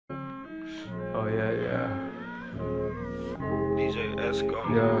Oh yeah, yeah. DJ Esco.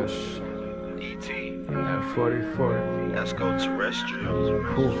 Yes. ET. Game-FourtyFourty. Esco Terrestrial.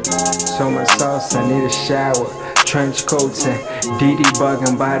 So much sauce, I need a shower. Trench coats and DD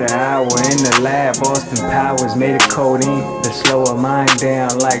bugging by the hour. In the lab, Austin Powers made a codeine to slow her mind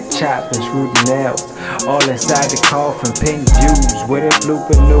down like chopped and screwed the nails. All inside the coffin, pink views with a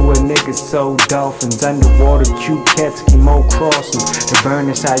blooper, knew a nigga sold dolphins. Underwater cute cats, chemo crossing to burn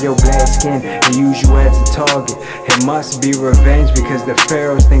inside your black skin and use you as a target. It must be revenge because the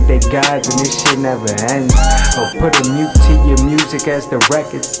pharaohs think they gods and this shit never ends. Or put a mute to your music as the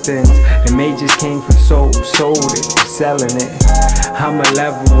record spins. The majors came for sold it, selling it. I'ma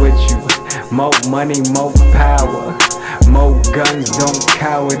level with you. More money, more power. More guns, don't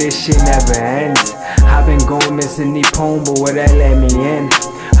cower, this shit never ends. I've been going missing the poem, but will that let me in?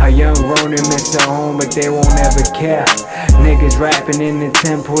 A young Ronin miss a home, but they won't ever care. Niggas rapping in the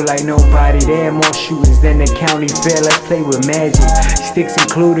temple like nobody there. More shootings than the county fair, let's play with magic. Sticks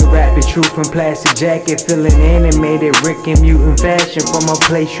included, wrap the truth in plastic jacket. Feeling animated, Rick and mutant fashion from a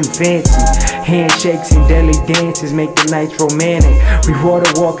place you fancy. Handshakes and deli dances make the nights romantic. We water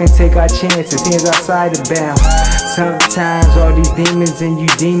walk and take our chances, hands outside the bound. Sometimes all these demons and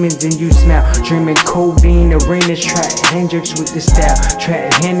you smile. Dreaming codeine arenas, track Hendrix with the style.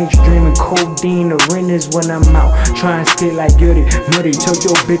 Track Hendrix, dreaming codeine arenas when I'm out. Trying to skate like Goody Muddy.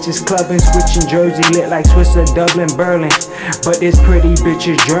 Tokyo bitches clubbing, switching Jersey lit like Swiss or Dublin, Berlin. But this pretty bitch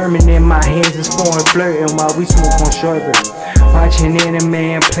is German and my hands is foreign, flirting while we smoke on sherbet. Watching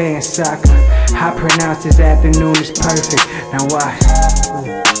anime and playing soccer. I pronounce this afternoon is perfect. Now why?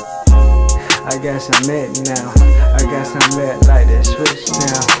 I guess I'm lit now. I guess I'm lit like that switch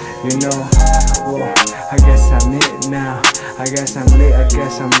now. You know, well, I guess I'm lit now. I guess I'm lit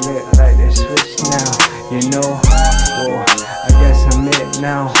like that switch now. You know, well, I guess I'm lit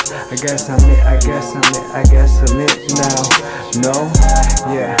now. I guess I'm lit now. No,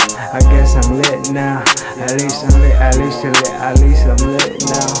 yeah, I guess I'm lit now. At least I'm lit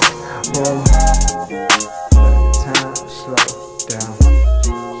now. Whoa, time slow down.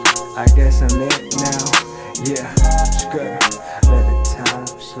 I guess I'm lit now. Yeah, it's good. Let the time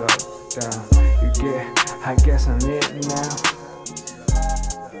slow down. You get, I guess I'm lit now.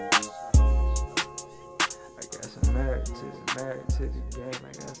 I guess I'm married to the game.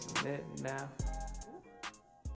 I guess I'm lit now.